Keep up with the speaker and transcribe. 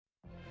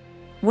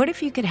What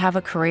if you could have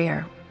a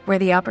career where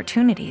the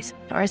opportunities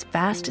are as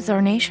vast as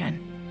our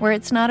nation, where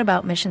it's not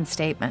about mission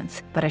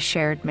statements, but a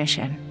shared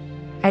mission?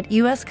 At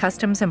U.S.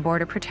 Customs and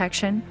Border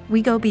Protection,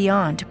 we go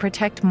beyond to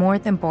protect more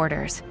than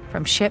borders.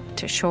 From ship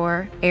to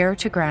shore, air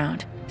to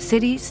ground,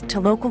 cities to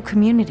local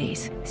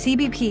communities,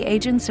 CBP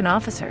agents and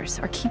officers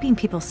are keeping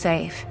people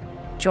safe.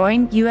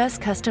 Join U.S.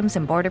 Customs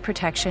and Border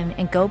Protection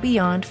and go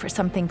beyond for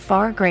something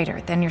far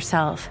greater than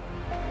yourself.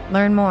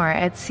 Learn more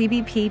at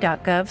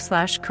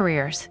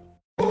cbp.gov/careers.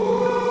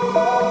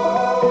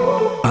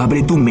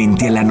 Abre tu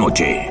mente a la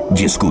noche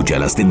y escucha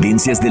las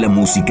tendencias de la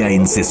música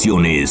en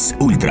sesiones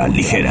ultra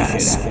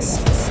ligeras.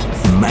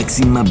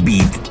 Máxima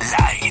Beat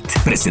Light,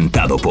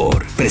 presentado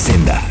por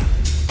Presenda.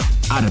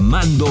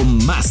 Armando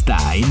Masta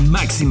en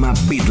Máxima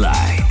Beat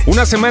Light.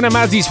 Una semana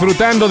más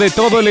disfrutando de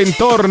todo el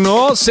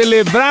entorno.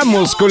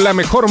 Celebramos con la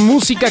mejor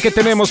música que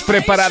tenemos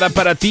preparada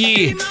para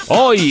ti.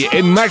 Hoy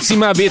en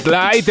Máxima Beat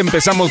Light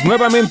empezamos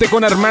nuevamente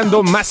con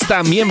Armando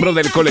Masta, miembro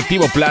del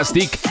colectivo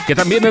Plastic, que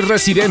también es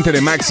residente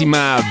de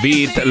Máxima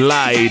Beat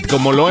Light.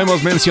 Como lo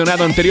hemos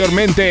mencionado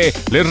anteriormente,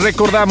 les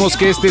recordamos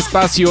que este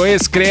espacio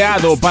es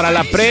creado para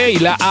la pre y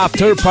la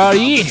after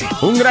party.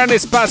 Un gran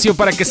espacio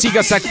para que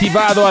sigas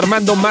activado.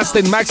 Armando Masta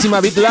en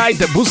Máxima Beat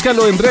Light,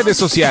 búscalo en redes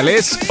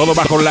sociales, todo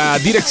bajo la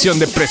dirección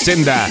de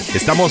Presenda.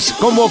 Estamos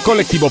como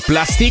colectivo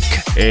Plastic,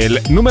 el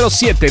número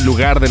 7 en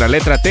lugar de la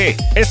letra T.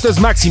 Esto es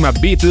Máxima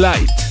Beat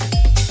Light.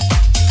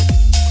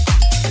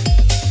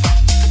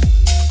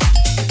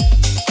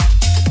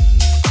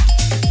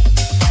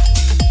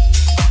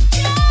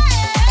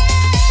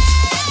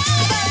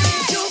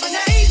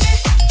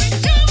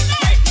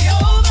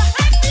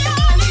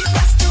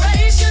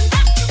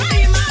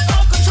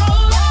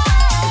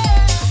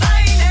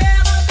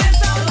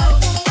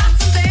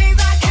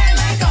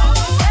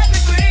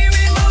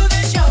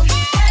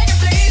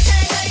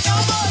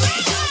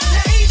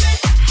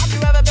 Have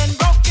you ever been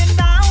broken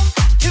down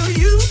till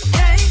you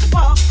can't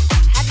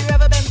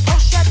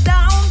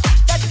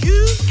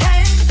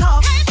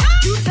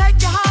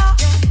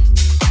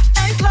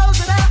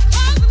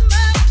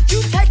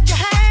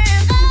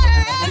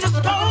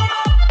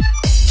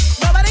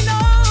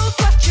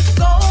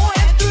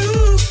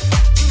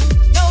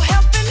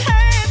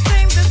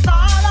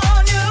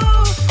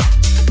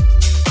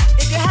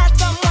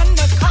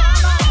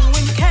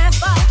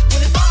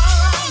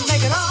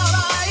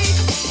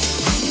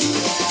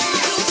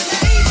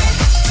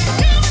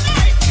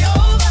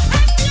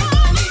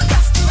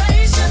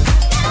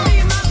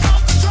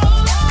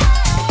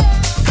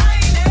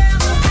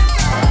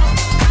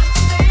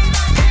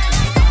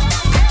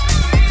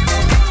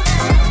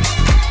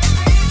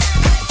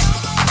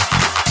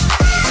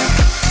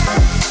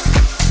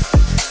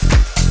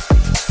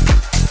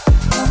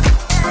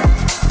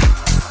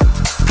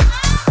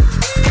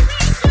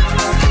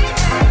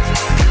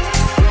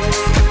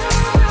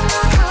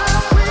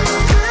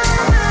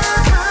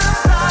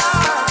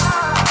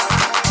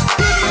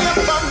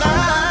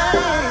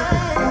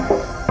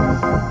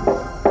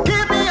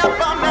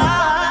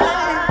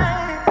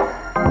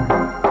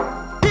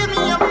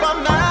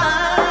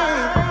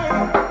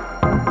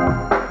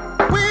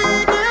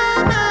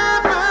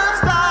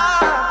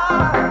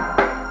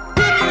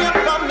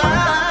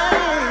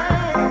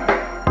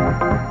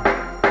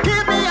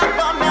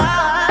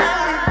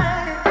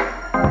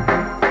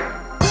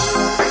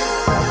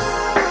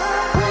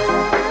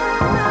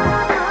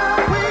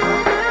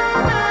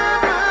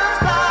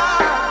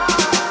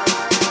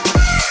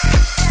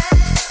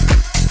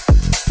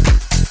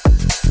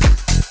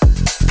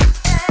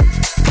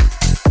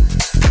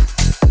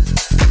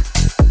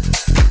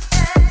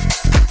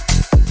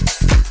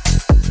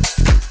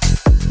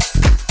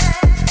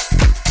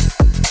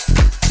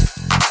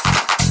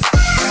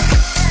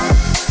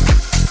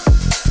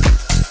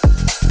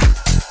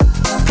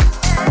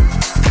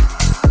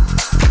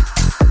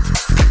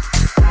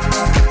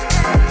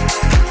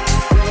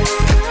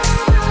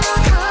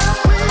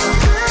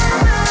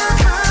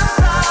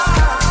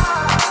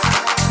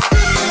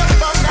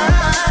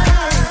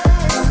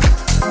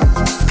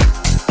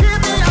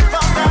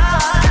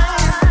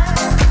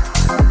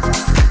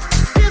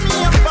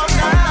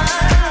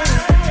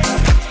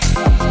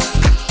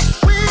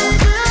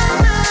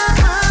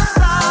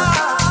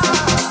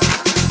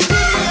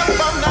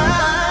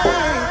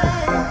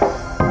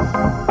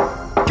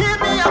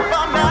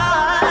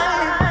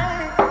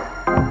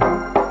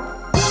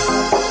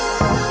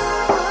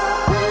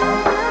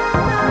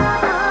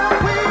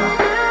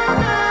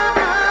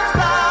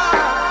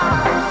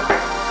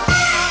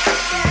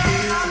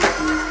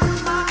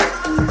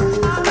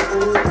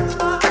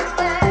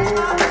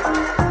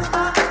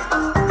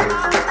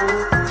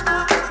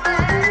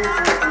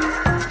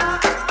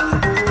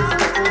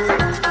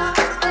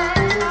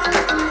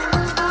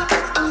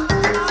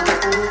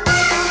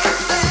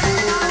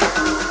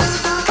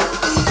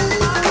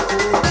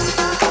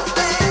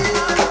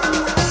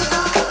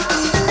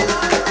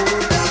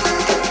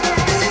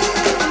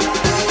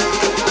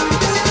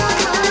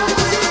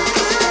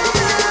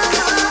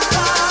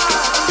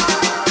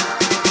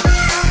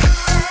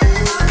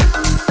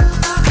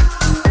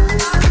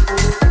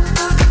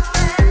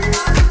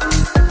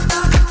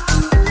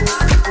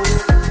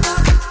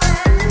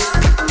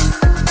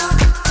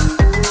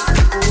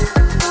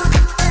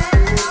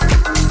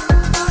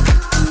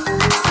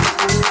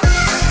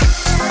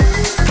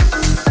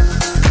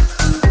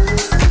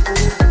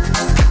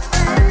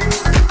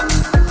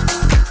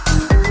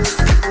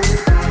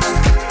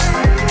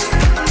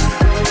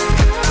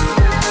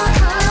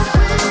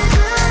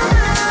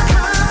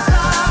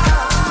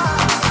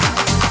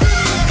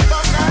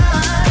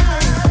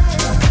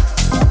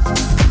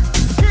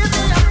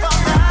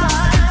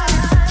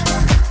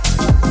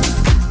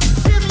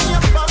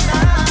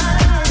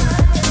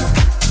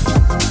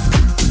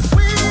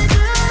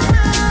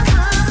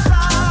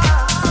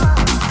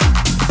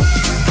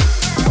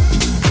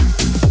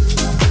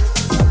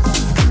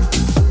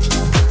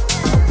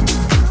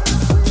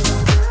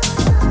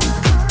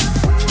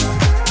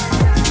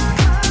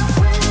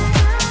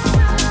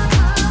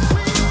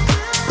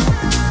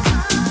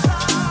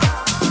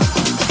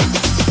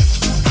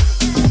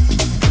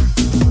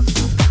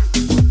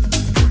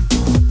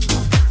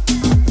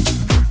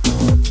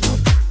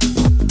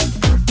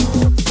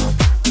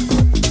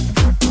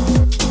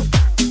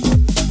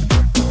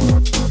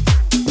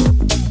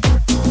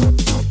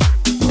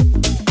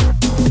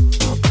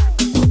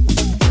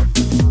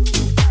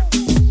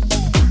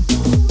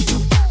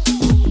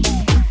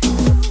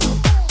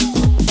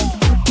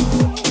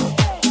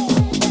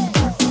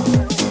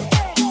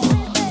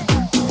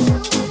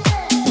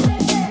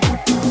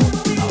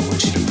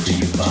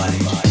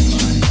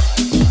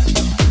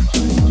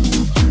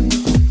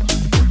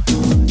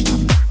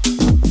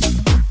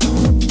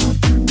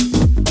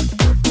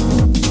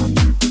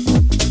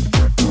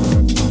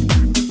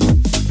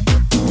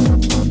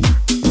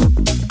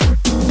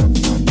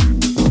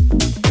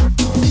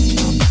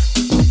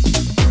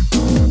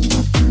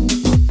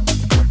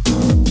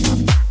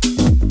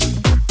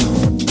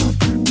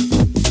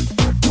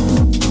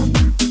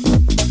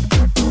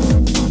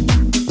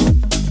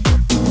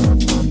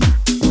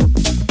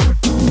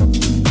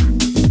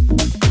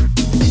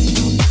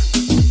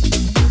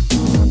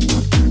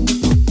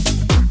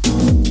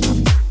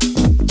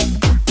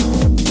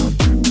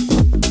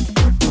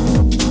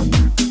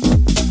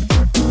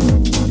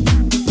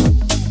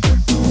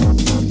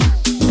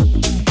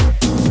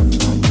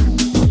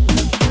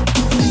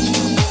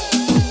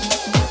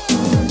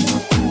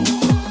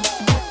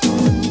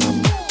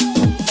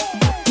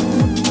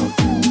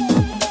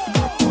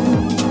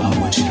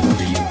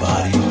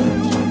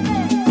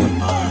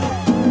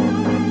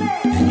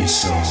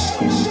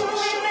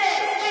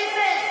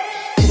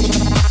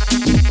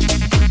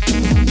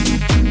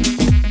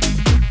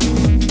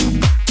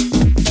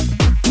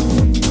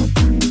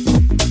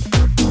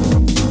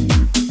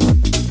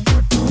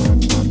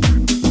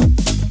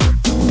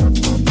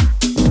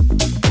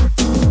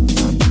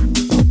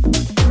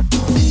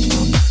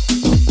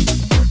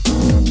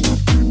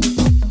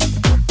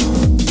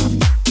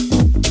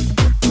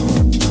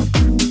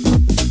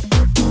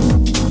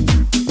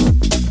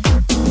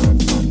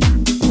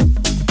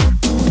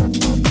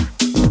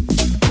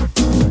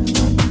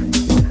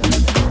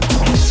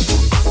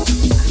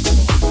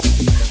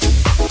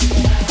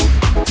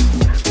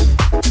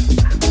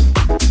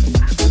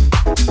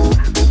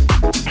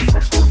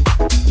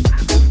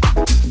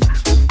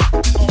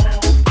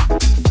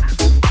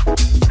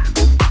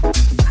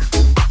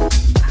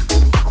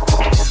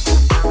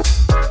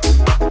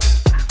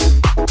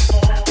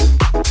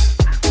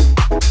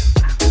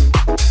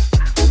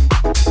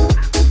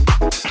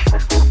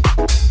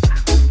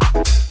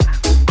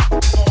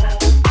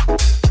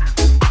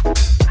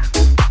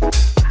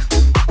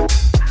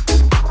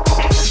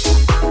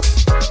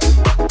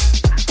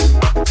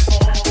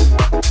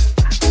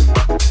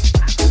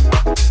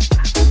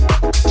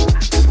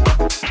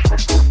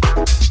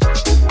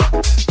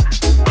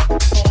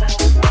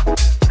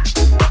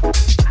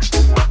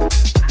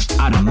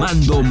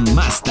Armando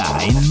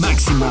Masta en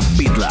Máxima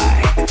Beat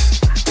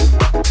Light.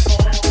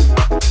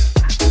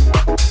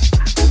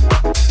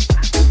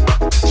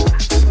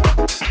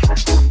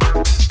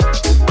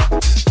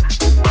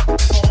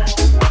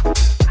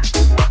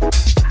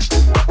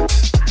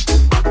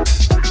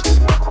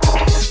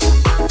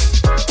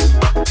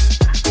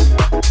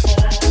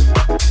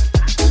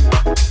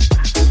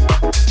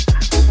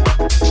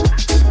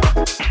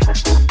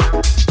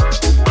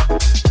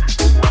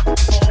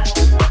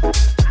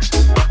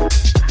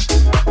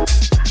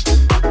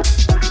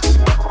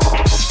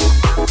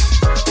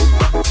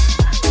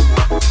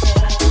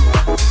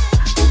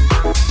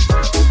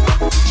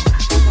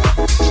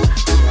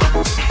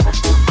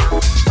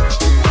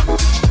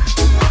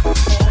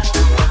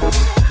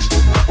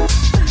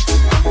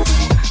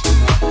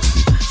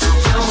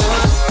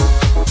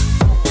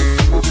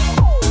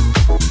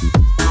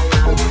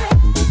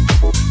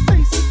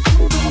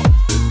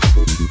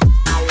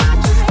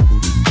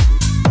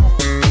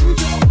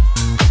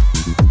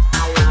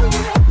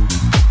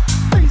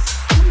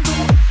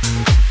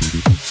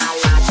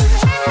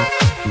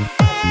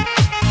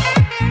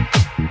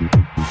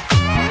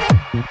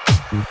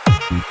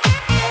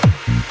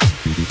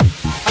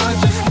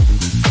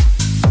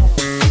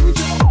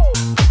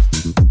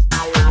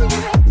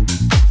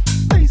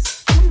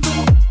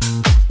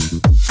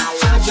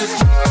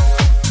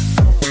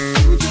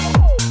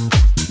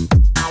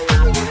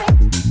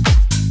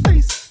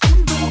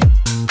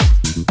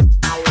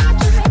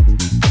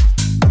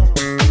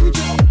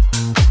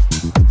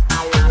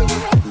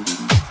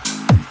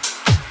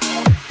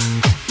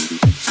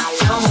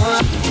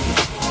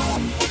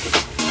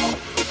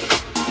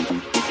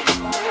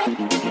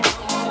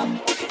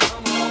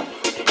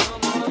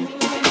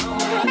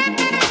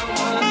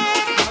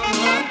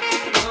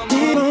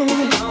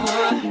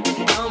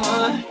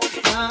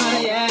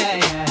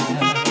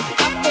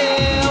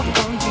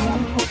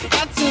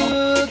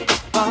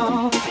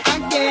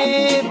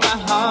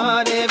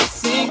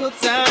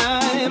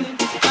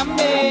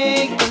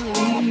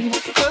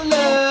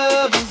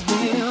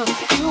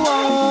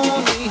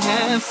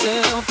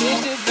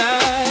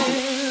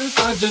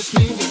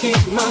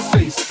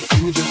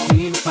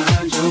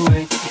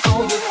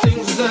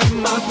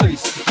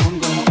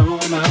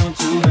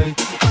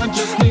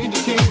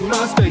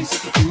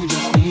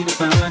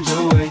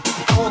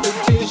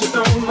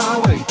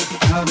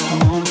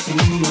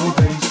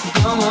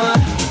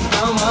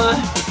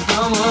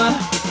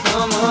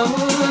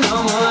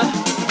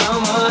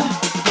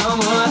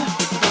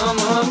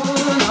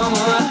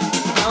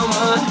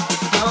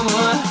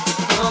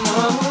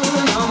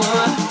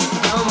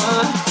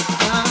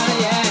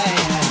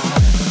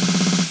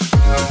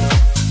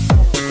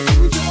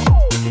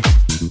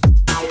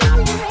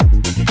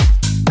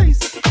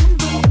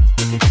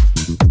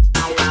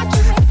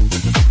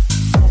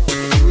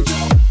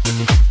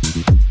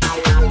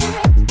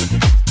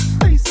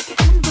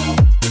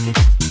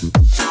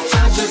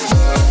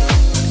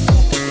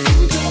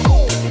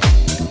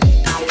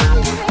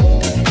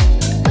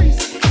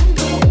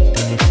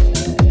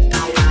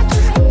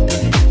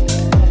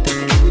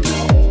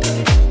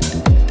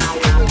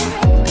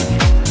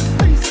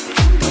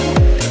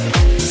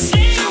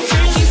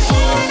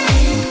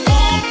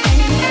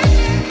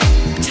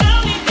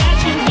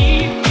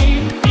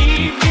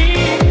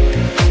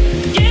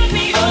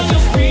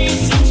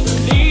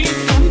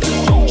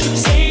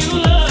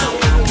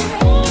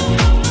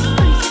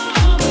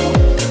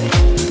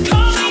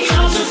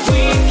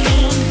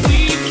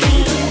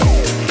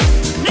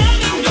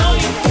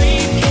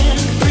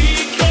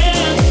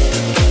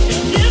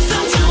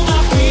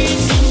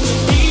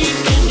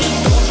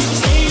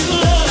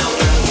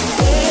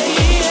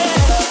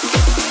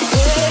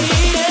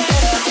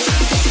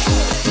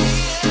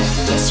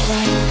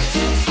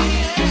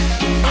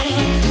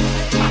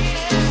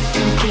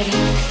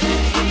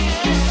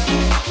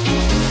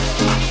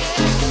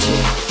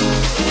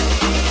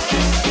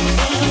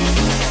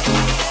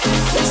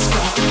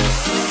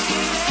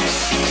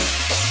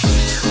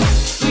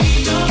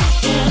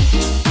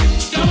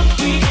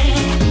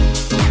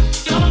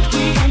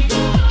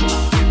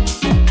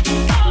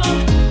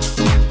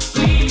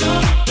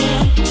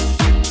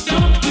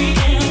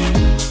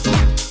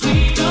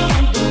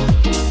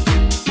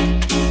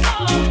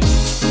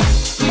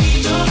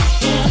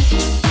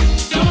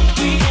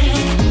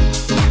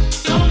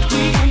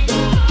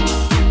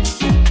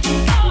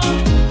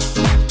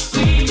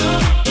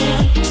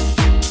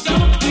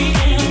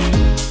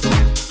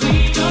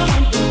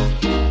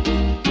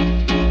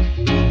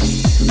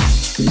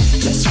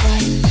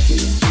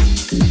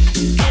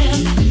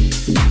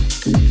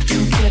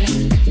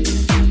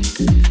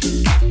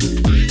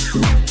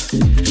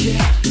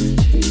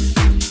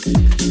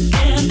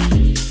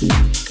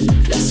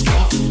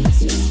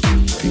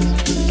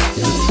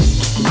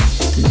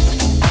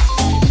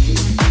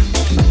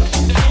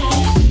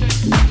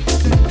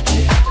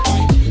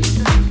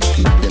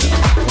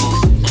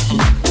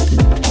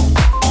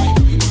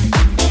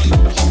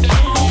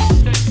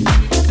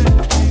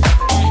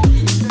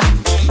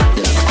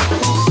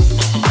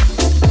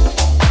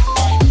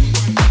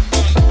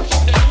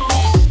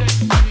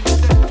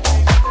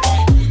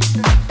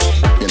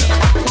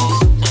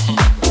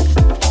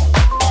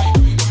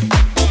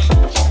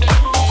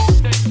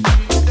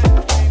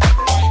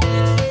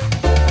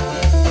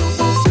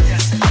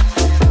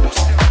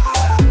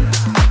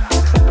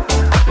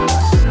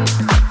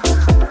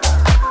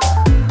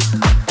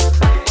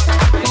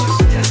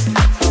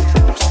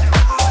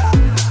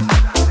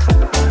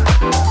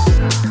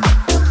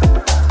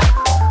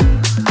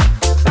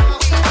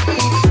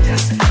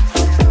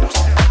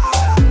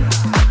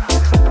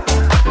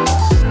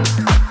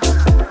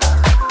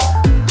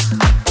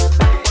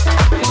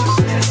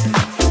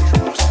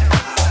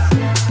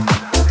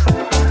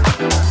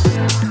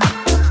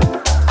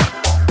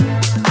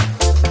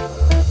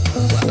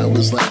 I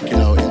was like,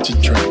 into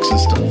tracks and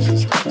stuff,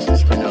 into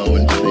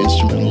the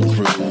instrumental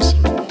grooves.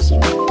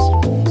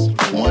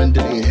 One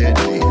day it hit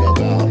me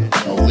about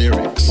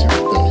lyrics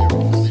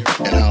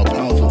and how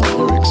powerful the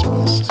lyrics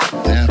was.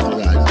 And after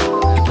that,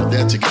 I put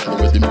that together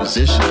with the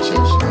musicianship. I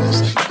was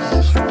like,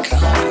 oh my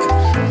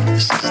God,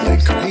 this is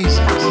like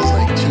crazy. This is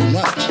like too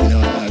much. And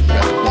I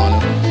rapped on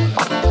them.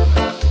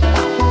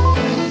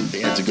 And they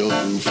had to go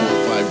through 4 or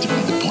 5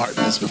 different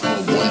departments before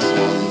one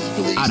song was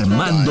released.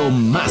 Armando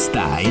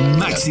Masta en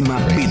Máxima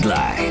Beat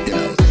Light.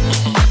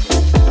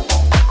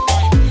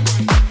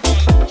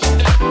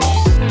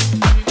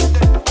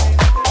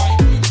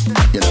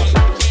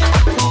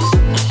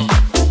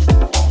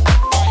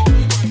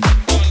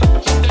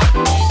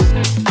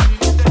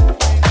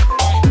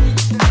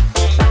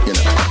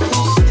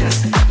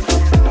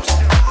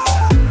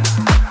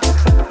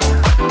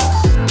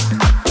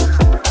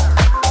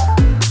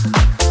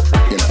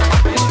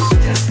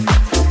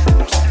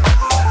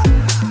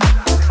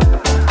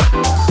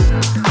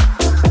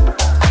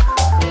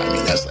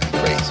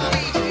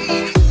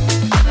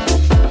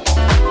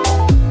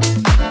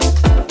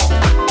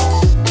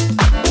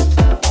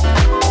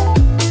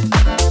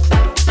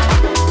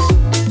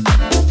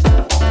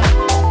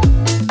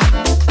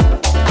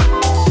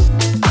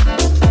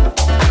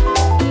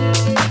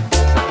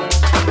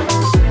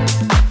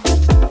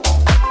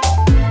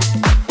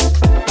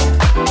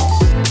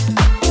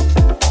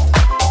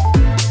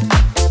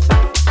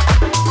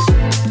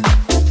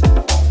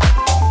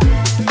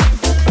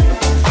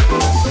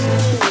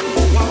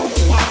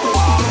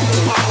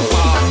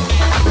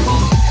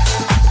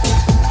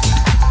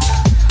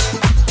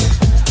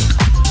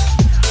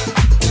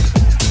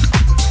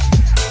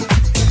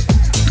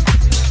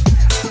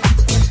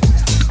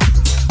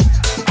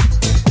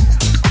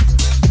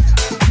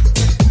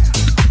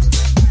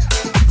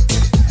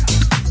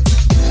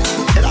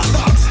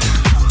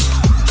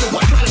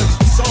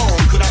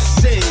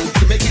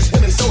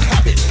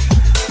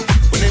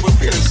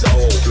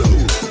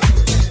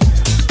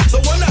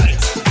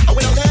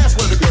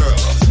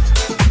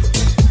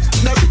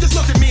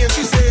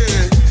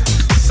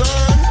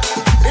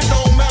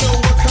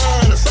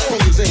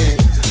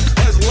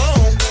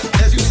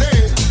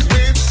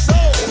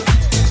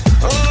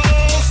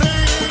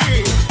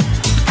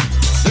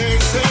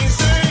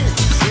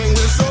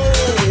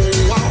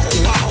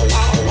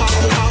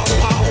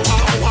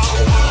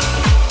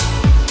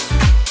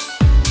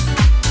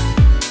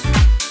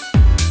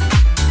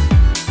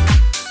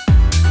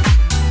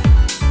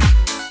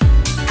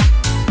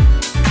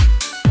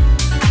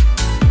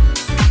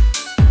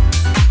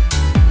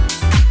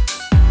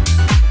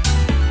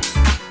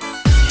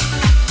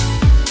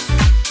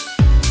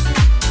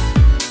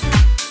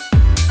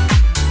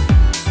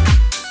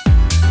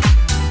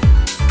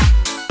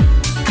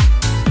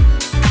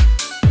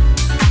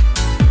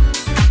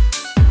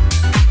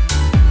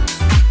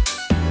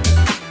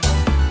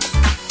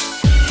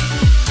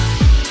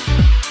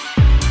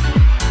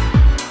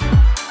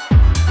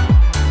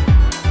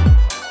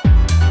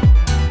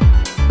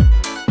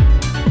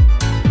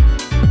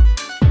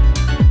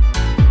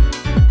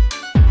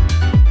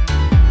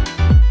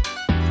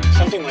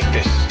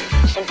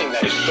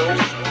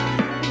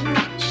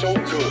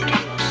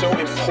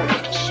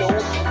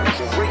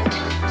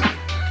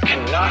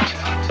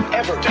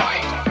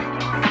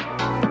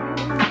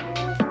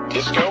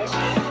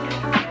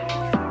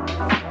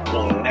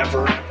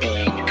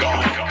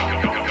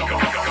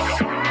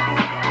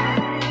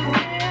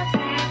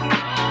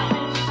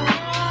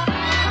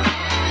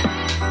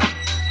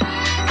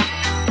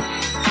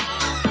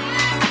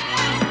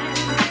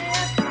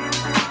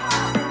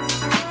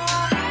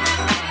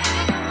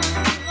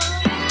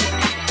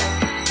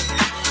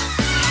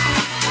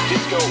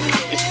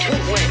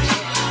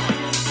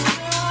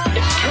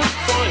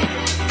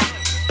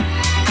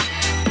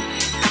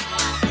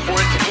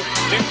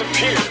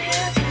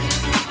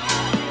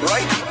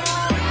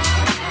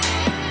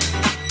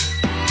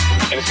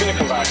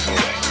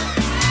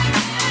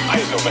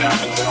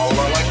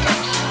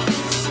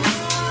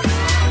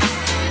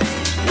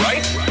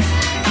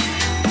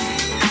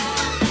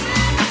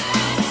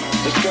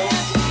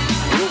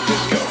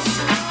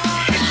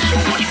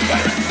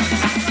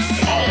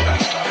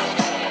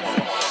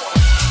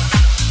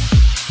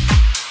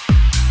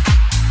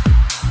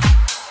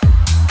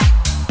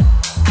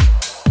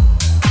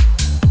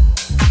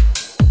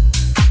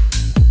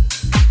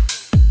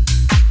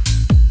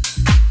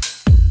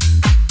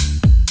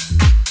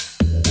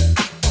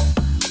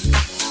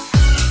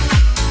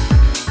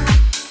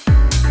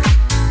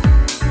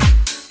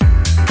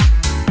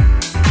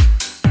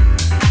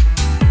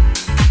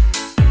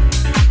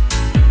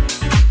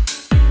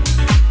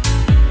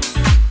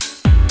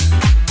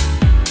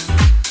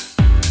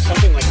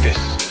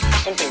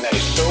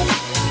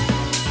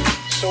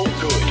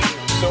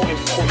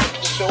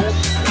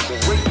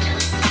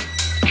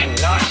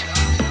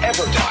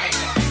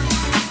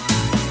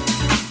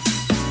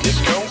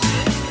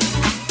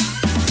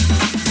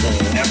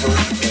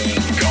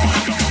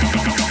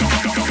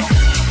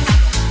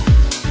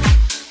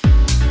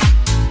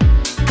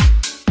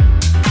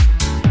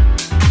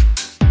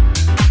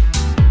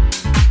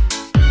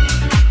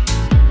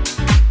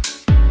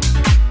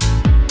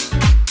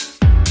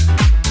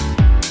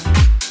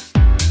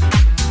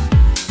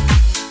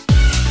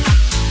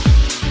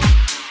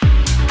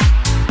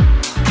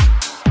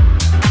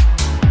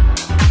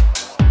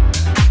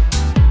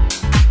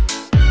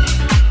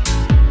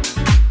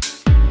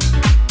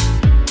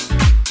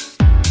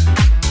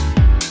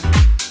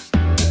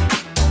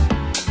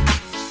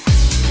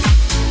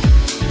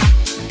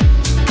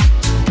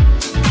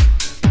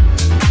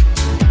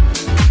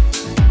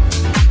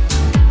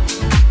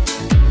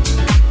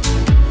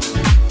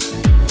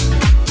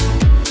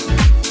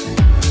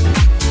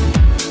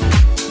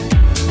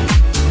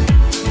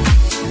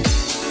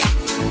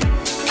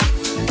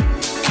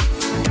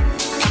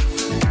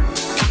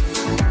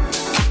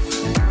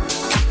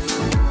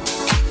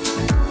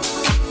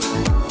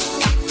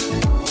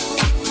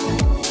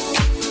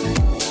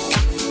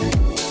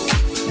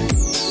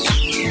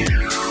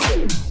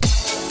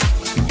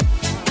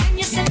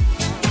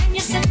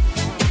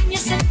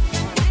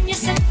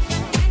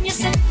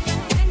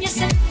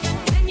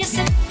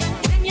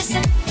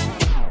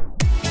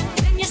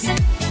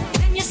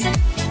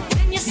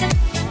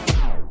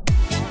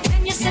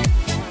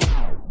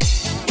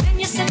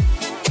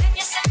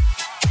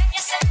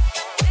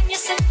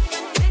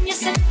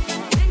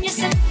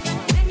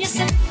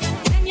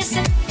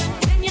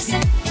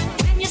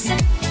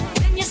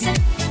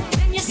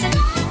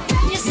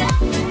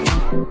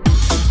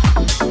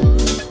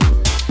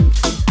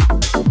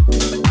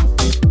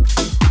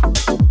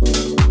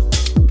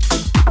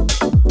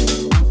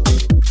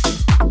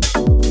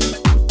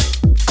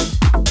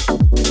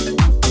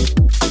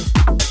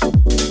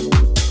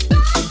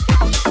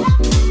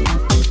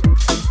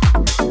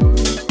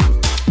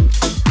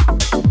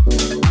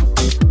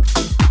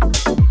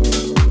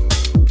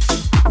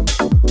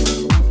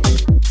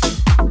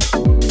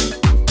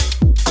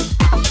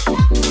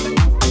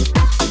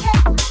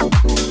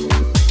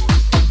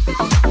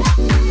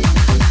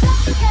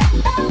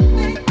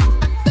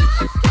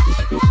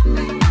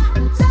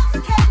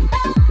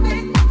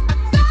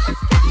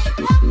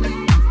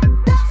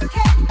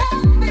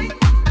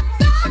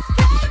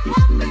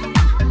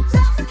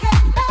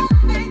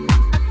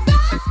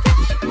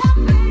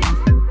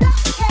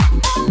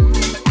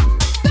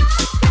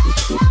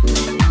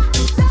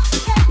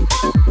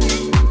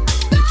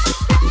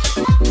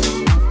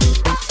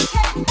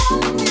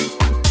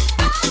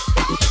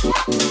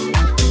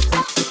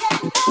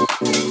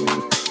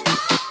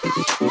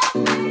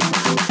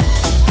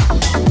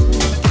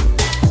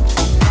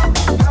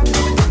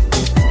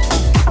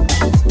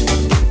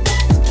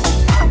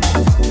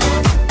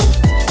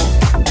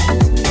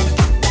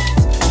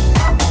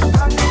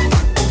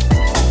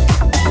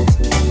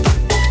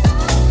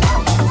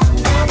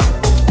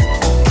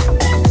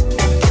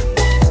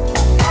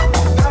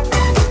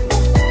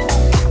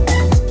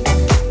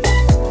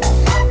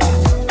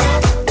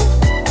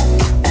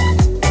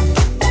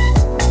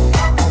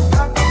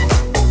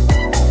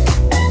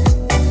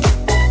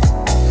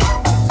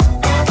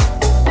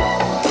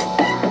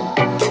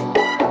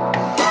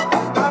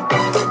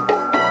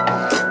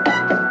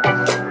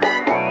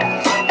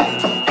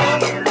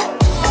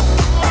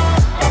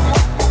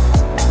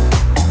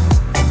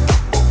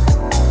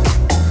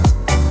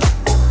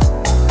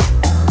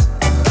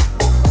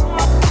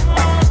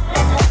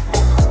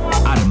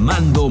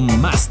 Armando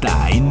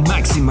Masta en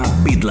Máxima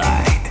Beat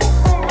Light.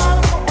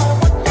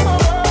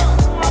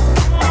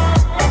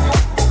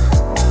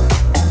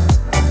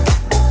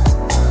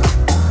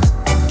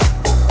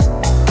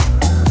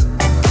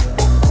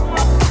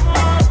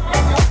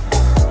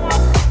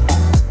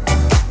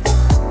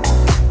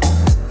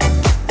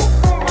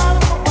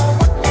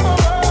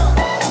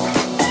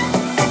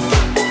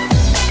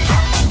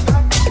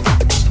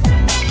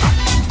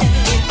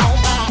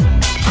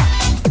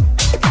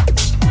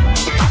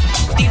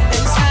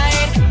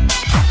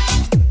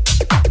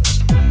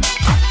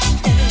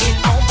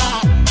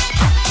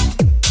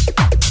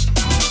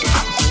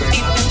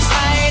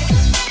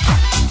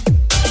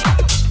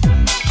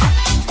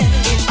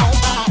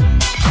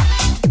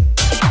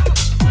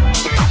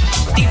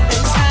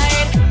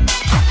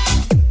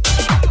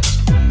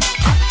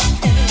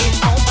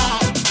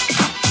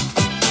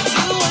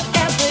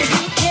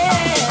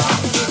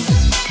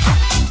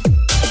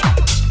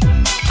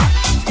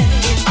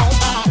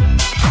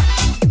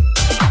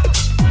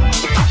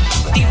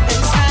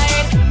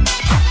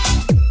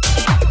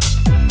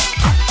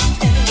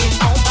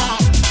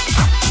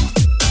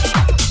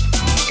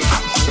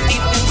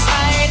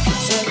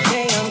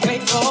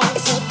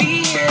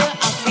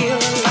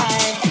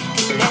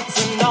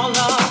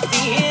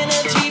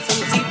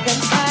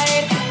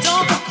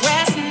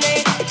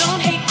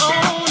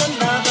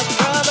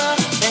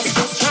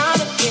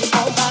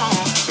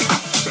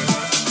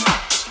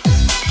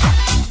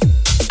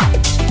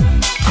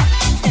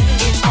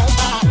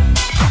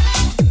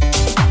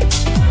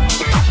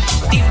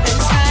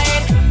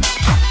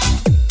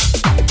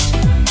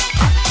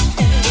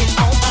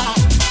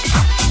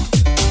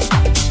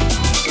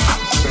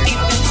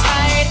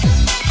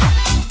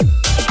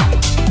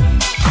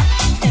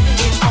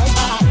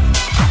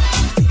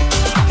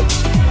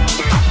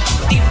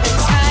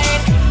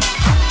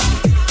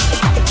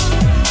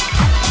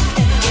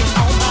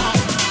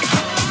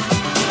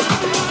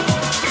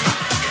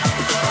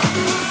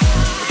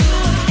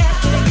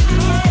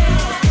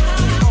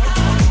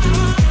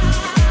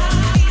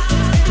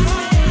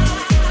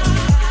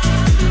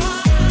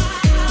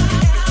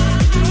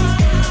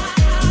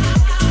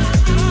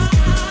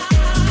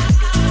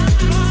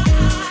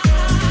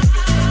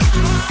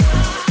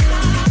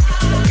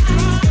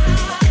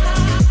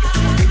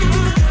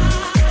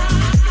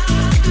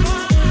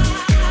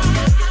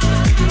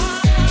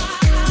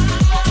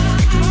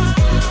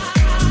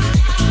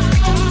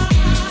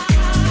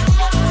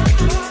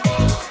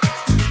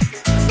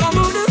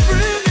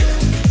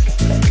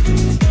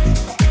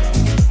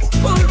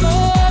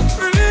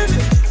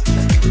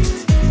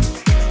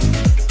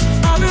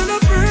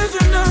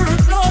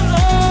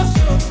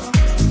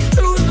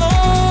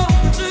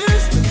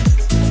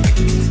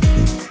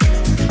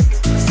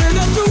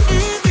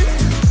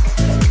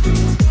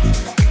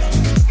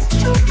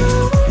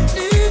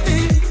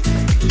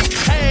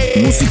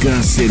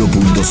 Música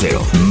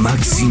 0.0.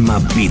 Máxima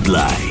Beat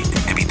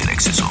Light. Evita el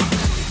exceso.